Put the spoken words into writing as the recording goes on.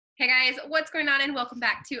Hey guys, what's going on and welcome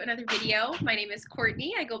back to another video. My name is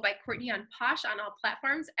Courtney. I go by Courtney on Posh on all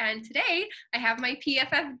platforms, and today I have my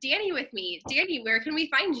PFF Danie with me. Danie, where can we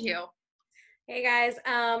find you? Hey guys,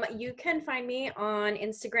 you can find me on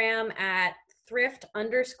Instagram at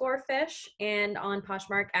thrift_fish and on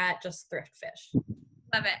Poshmark at just thriftfish.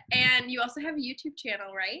 Love it. And you also have a YouTube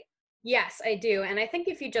channel, right? Yes, I do. And I think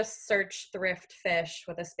if you just search thrift fish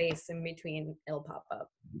with a space in between, it'll pop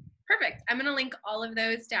up. Perfect. I'm going to link all of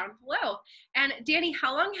those down below. And Danie,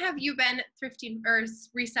 how long have you been thrifting or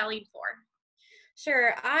reselling for?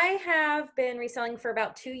 Sure. I have been reselling for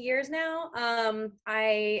about 2 years now.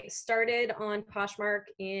 I started on Poshmark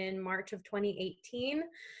in March of 2018.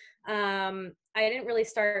 I didn't really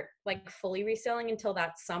start like fully reselling until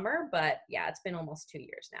that summer, but yeah, it's been almost 2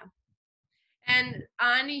 years now. And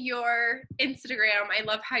on your Instagram, I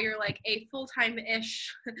love how you're like a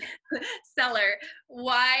full-time-ish seller.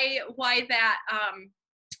 Why that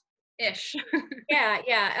ish?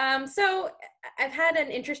 Yeah. So I've had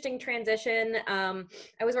an interesting transition. I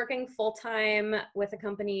was working full-time with a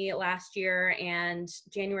company last year, and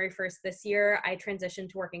January 1st this year, I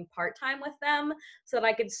transitioned to working part-time with them so that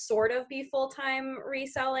I could sort of be full-time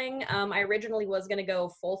reselling. I originally was going to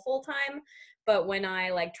go full-time, but when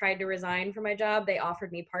I tried to resign from my job, they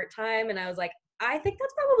offered me part-time, and I was like, I think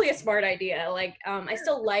that's probably a smart idea. I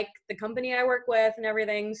still like the company I work with and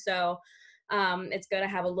everything, so it's good to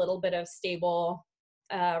have a little bit of stable,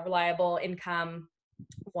 reliable income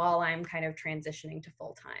while I'm kind of transitioning to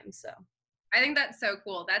full-time. So I think that's so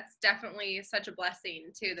cool. That's definitely such a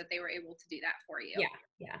blessing too that they were able to do that for you.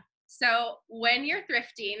 Yeah. So when you're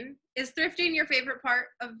thrifting, is thrifting your favorite part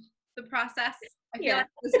of the process? I feel like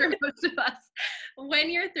this is for most of us. When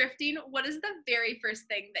you're thrifting, what is the very first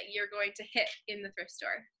thing that you're going to hit in the thrift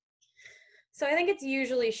store? So I think it's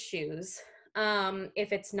usually shoes.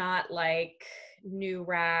 If it's not like new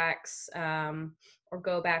racks or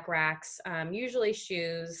go back racks, usually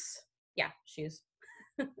shoes. Yeah, shoes.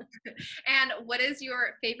 And what is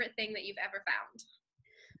your favorite thing that you've ever found?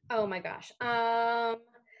 Oh my gosh.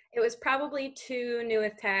 It was probably 2 new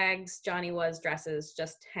with tags Johnny Was dresses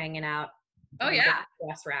just hanging out. Oh yeah.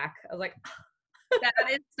 Dress rack. I was like, that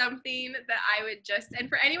is something that I would and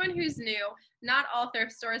for anyone who's new, not all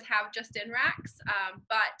thrift stores have just-in racks,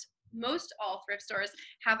 but most all thrift stores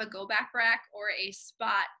have a go-back rack or a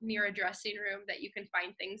spot near a dressing room that you can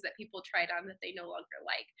find things that people tried on that they no longer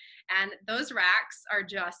like. And those racks are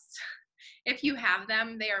just, if you have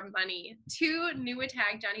them, they are money. 2 new with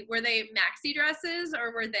tag, Johnny, were they maxi dresses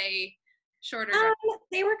or were they shorter dresses?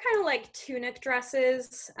 They were kind of like tunic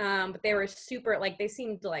dresses, but they were super, they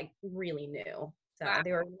seemed like really new. So wow.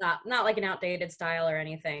 They were not like an outdated style or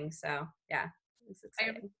anything. So yeah, it's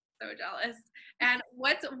exciting. I'm so jealous. And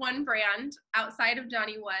what's one brand outside of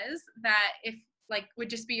Danie Was that would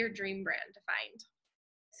just be your dream brand to find?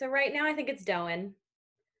 So right now I think it's Doen.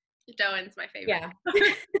 Doen's my favorite. Yeah.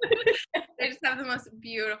 They just have the most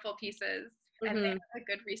beautiful pieces and they have a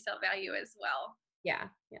good resale value as well. Yeah.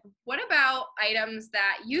 What about items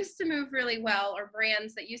that used to move really well or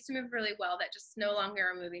brands that used to move really well that just no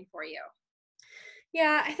longer are moving for you?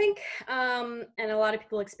 Yeah, I think, and a lot of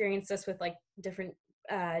people experience this with different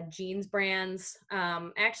jeans brands. I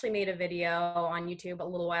actually made a video on YouTube a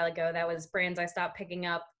little while ago that was brands I stopped picking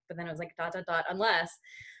up, but then it was like ... unless.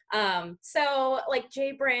 So like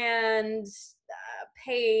J Brand,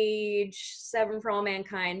 Page, 7 for All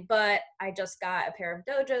Mankind, but I just got a pair of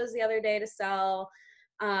Dojos the other day to sell.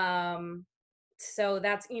 So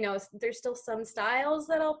that's, there's still some styles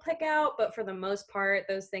that I'll pick out, but for the most part,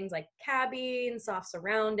 those things like cabby and soft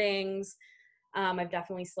surroundings, I've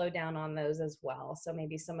definitely slowed down on those as well. So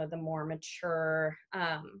maybe some of the more mature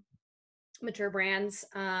brands.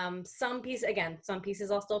 Some pieces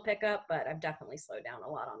I'll still pick up, but I've definitely slowed down a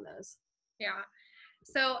lot on those. Yeah.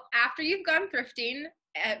 So after you've gone thrifting,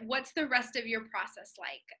 what's the rest of your process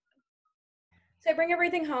like? So I bring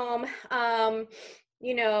everything home,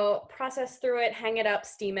 process through it, hang it up,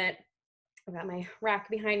 steam it. I've got my rack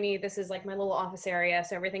behind me. This is like my little office area.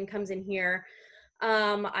 So everything comes in here.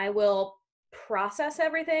 I will process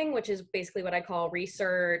everything, which is basically what I call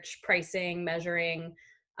research, pricing, measuring,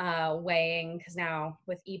 weighing, because now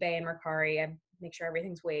with eBay and Mercari, I make sure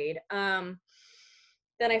everything's weighed. Then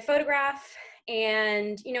I photograph,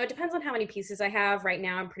 and it depends on how many pieces I have. Right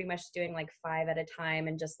now I'm pretty much doing like 5 at a time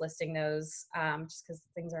and just listing those, just because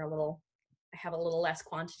things are I have a little less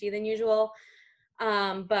quantity than usual.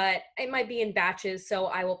 But it might be in batches, so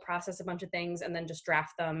I will process a bunch of things and then just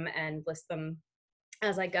draft them and list them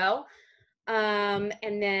as I go.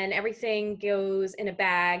 And then everything goes in a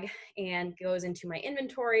bag and goes into my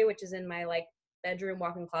inventory, which is in my bedroom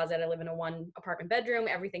walk-in closet. I live in a 1 apartment bedroom.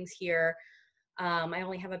 Everything's here. I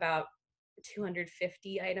only have about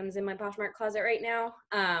 250 items in my Poshmark closet right now.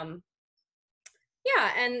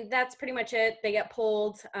 Yeah, and that's pretty much it. They get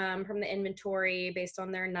pulled from the inventory based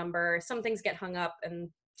on their number. Some things get hung up and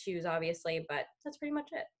shoes, obviously, but that's pretty much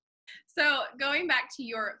it. So going back to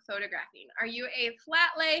your photographing, are you a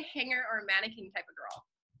flat lay, hanger, or mannequin type of girl?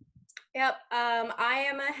 Yep, I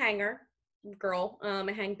am a hanger girl.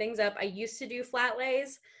 I hang things up. I used to do flat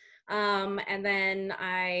lays, and then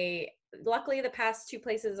luckily the past 2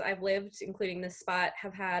 places I've lived, including this spot,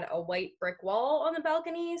 have had a white brick wall on the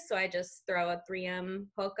balcony, so I just throw a 3M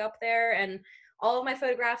hook up there, and all of my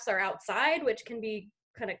photographs are outside, which can be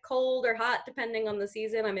kind of cold or hot depending on the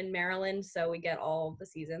season. I'm in Maryland, so we get all of the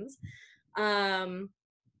seasons. But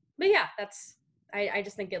yeah, I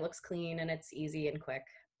just think it looks clean and it's easy and quick.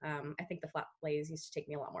 I think the flat lays used to take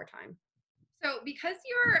me a lot more time. So because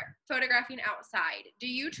you're photographing outside, do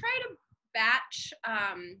you try to batch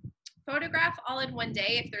photograph all in one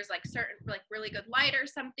day if there's like certain like really good light or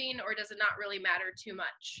something, or does it not really matter too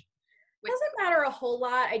much? Doesn't matter a whole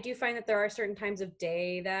lot. I do find that there are certain times of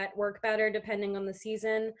day that work better depending on the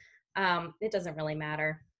season. It doesn't really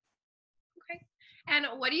matter. Okay. And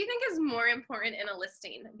what do you think is more important in a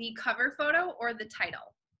listing, the cover photo or the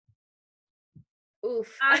title?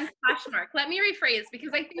 Oof. On Poshmark. Let me rephrase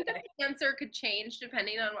because I think that the answer could change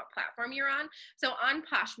depending on what platform you're on. So on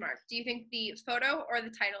Poshmark, do you think the photo or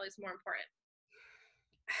the title is more important?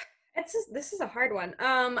 This is a hard one.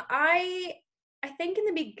 I think in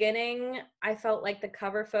the beginning I felt like the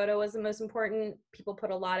cover photo was the most important. People put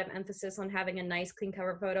a lot of emphasis on having a nice clean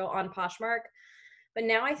cover photo on Poshmark. But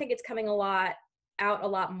now I think it's coming a lot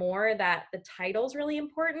more that the title's really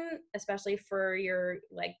important, especially for your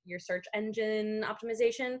search engine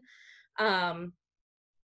optimization.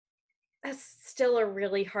 That's still a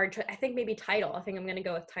really hard choice. I think maybe title. I think I'm gonna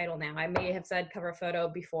go with title now. I may have said cover photo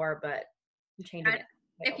before, but I'm changing it.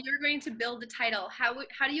 If you're going to build a title, how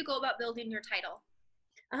do you go about building your title?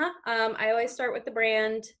 I always start with the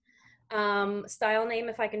brand, style name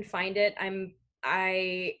if I can find it.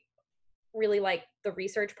 I really like the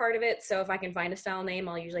research part of it, so if I can find a style name,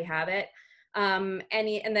 I'll usually have it. And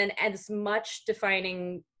then as much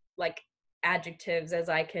defining like adjectives as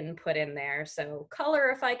I can put in there. So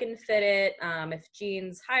color if I can fit it, if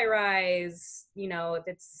jeans high rise, if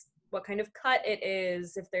it's what kind of cut it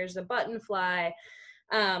is, if there's a button fly,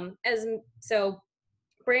 so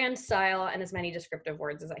brand, style, and as many descriptive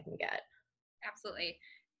words as I can get. Absolutely.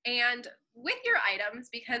 And with your items,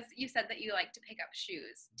 because you said that you like to pick up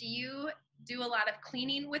shoes, do you do a lot of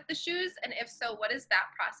cleaning with the shoes? And if so, what does that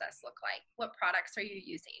process look like? What products are you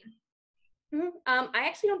using? I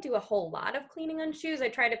actually don't do a whole lot of cleaning on shoes. I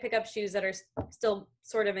try to pick up shoes that are still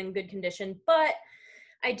sort of in good condition, but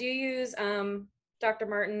I do use Dr.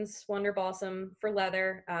 Martens Wonder Balsam for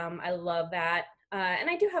leather. I love that. And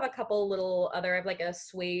I do have a couple little other, I have like a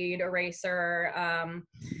suede eraser,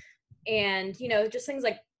 and just things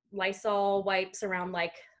like Lysol wipes around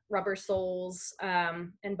like rubber soles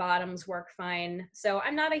and bottoms work fine. So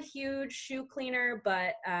I'm not a huge shoe cleaner,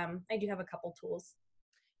 but I do have a couple tools.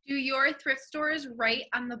 Do your thrift stores write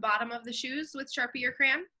on the bottom of the shoes with Sharpie or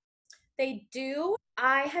crayon? They do.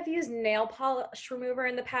 I have used nail polish remover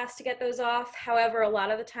in the past to get those off. However, a lot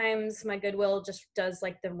of the times my Goodwill just does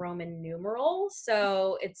like the Roman numeral.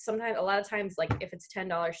 So it's a lot of times, like if it's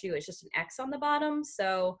 $10 shoe, it's just an X on the bottom.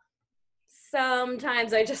 So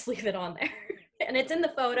sometimes I just leave it on there and it's in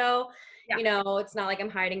the photo. Yeah. It's not like I'm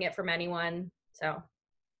hiding it from anyone. So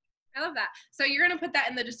I love that. So you're going to put that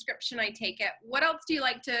in the description, I take it. What else do you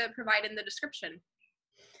like to provide in the description?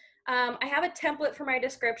 I have a template for my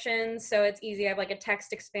description, so it's easy. I have like a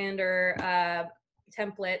text expander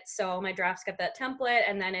template, so all my drafts get that template,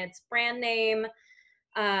 and then it's brand name,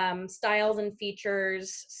 styles and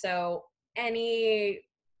features. So as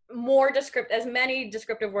many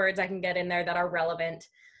descriptive words I can get in there that are relevant,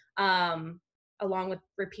 along with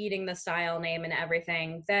repeating the style name and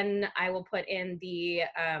everything. Then I will put in the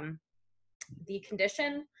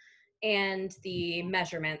condition and the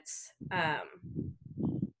measurements.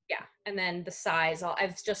 And then the size.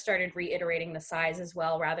 I've just started reiterating the size as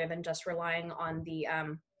well, rather than just relying on the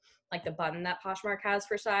like the button that Poshmark has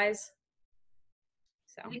for size.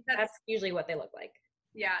 So that's usually what they look like.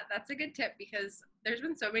 Yeah, that's a good tip because there's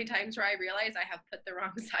been so many times where I realize I have put the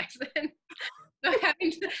wrong size in. So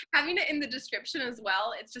having it in the description as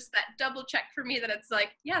well, it's just that double check for me that it's like,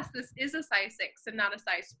 yes, this is a size 6 and not a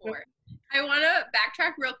size 4. I want to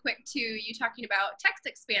backtrack real quick to you talking about text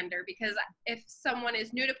expander, because if someone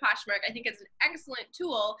is new to Poshmark, I think it's an excellent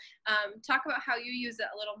tool. Talk about how you use it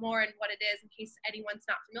a little more and what it is in case anyone's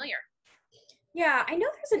not familiar. Yeah, I know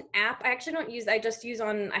there's an app. I actually don't use, I just use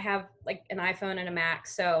I have like an iPhone and a Mac.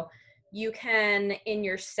 So you can, in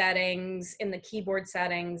your settings, in the keyboard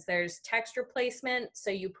settings, there's text replacement. So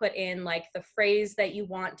you put in like the phrase that you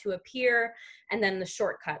want to appear and then the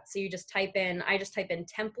shortcut. So you just type in, I just type in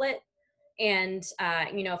template. And,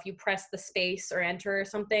 if you press the space or enter or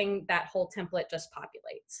something, that whole template just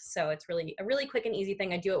populates. So it's really a really quick and easy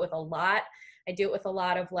thing. I do it with a lot. I do it with a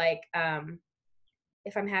lot of like,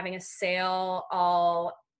 if I'm having a sale,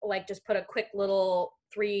 I'll like just put a quick little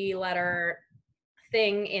 3-letter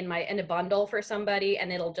thing in a bundle for somebody,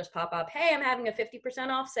 and it'll just pop up, hey, I'm having a 50%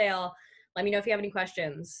 off sale. Let me know if you have any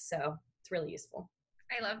questions. So it's really useful.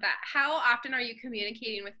 I love that. How often are you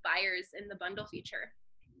communicating with buyers in the bundle feature?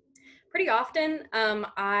 Pretty often.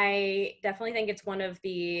 I definitely think it's one of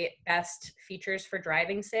the best features for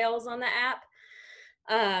driving sales on the app.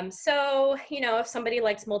 So, if somebody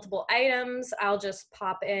likes multiple items, I'll just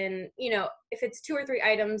pop in, if it's 2 or 3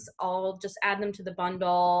 items, I'll just add them to the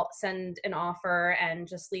bundle, send an offer, and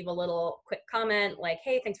just leave a little quick comment like,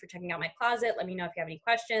 hey, thanks for checking out my closet. Let me know if you have any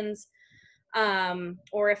questions.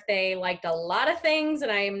 Or if they liked a lot of things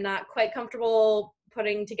and I'm not quite comfortable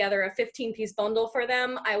putting together a 15-piece bundle for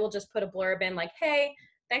them, I will just put a blurb in like, hey,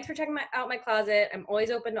 thanks for checking out my closet. I'm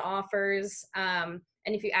always open to offers.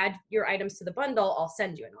 And if you add your items to the bundle, I'll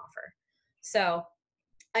send you an offer. So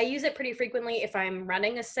I use it pretty frequently. If I'm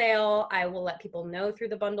running a sale, I will let people know through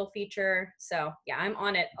the bundle feature. So yeah, I'm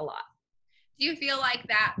on it a lot. Do you feel like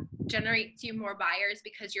that generates you more buyers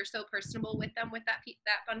because you're so personable with them with that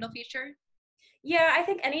bundle feature? Yeah, I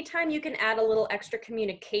think anytime you can add a little extra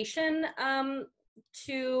communication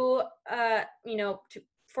to,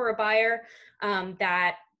 for a buyer,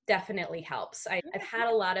 that definitely helps. I've had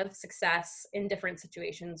a lot of success in different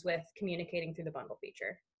situations with communicating through the bundle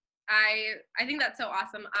feature. I think that's so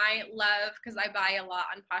awesome. I love, because I buy a lot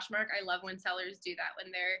on Poshmark. I love when sellers do that,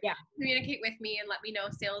 when they're Yeah. communicate with me and let me know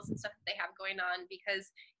sales and stuff that they have going on.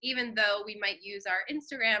 Because even though we might use our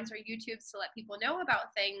Instagrams or YouTubes to let people know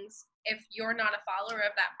about things, if you're not a follower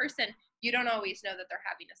of that person, you don't always know that they're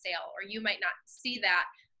having a sale, or you might not see that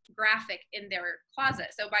graphic in their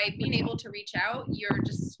closet. So by being able to reach out, you're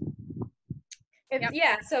just, yep,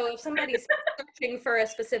 Yeah, so if somebody's searching for a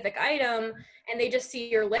specific item and they just see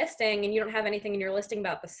your listing and you don't have anything in your listing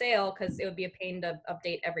about the sale, because it would be a pain to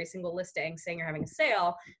update every single listing saying you're having a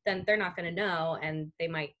sale, then they're not going to know and they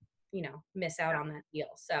might, miss out on that deal.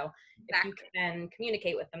 So if you exactly. can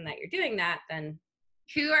communicate with them that you're doing that, then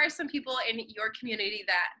Who are some people in your community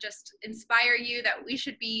that just inspire you that we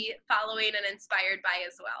should be following and inspired by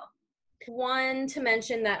as well? one to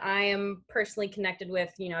mention that I am personally connected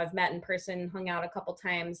with, I've met in person, hung out a couple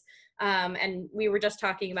times, and we were just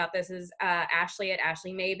talking about this, is Ashley at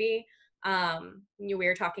Ashley Maybe. We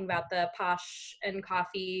were talking about the Posh and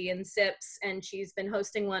Coffee and Sips, and she's been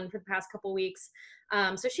hosting one for the past couple weeks.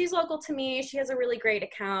 So she's local to me. She has a really great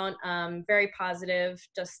account, very positive,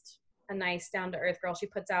 just a nice down-to-earth girl. She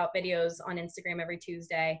puts out videos on Instagram every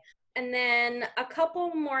Tuesday. And then a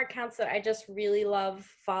couple more accounts that I just really love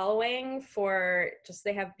following, for just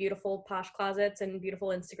they have beautiful posh closets and beautiful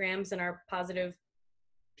Instagrams and are positive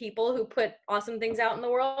people who put awesome things out in the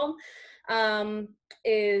world,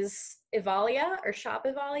 is Evalia, or Shop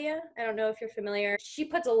Evalia. I don't know if you're familiar. She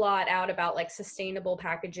puts a lot out about like sustainable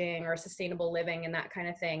packaging or sustainable living and that kind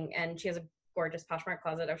of thing. And she has a gorgeous Poshmark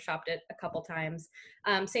closet. I've shopped it a couple times.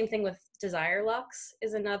 Same thing with Desire Lux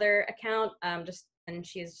is another account. And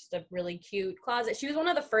she's just a really cute closet. She was one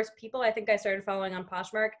of the first people I think I started following on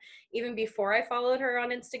Poshmark, even before I followed her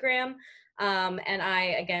on Instagram. And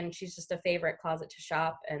again, she's just a favorite closet to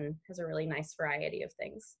shop and has a really nice variety of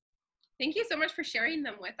things. Thank you so much for sharing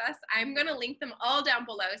them with us. I'm going to link them all down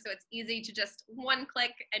below so it's easy to just one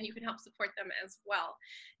click and you can help support them as well.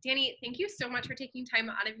 Danie, thank you so much for taking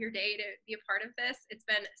time out of your day to be a part of this. It's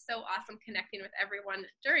been so awesome connecting with everyone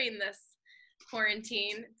during this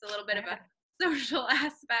quarantine. It's a little bit of a social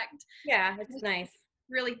aspect. Yeah, it's nice.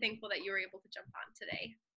 Really thankful that you were able to jump on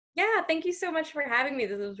today. Yeah, thank you so much for having me.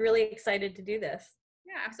 This was really excited to do this.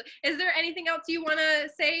 Yeah, absolutely. Is there anything else you want to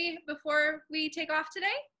say before we take off today?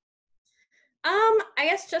 I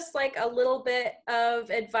guess just like a little bit of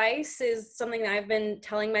advice is something that I've been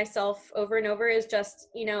telling myself over and over, is just,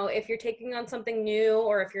 if you're taking on something new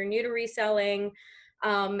or if you're new to reselling,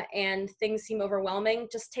 and things seem overwhelming,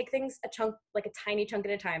 just take things like a tiny chunk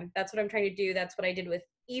at a time. That's what I'm trying to do. That's what I did with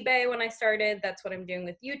eBay when I started. That's what I'm doing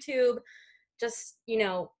with YouTube. Just,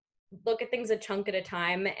 look at things a chunk at a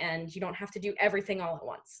time, and you don't have to do everything all at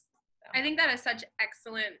once. So. I think that is such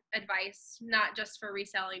excellent advice, not just for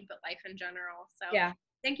reselling, but life in general. So Yeah.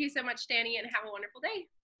 thank you so much, Danie, and have a wonderful day.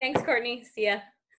 Thanks, Courtney. See ya.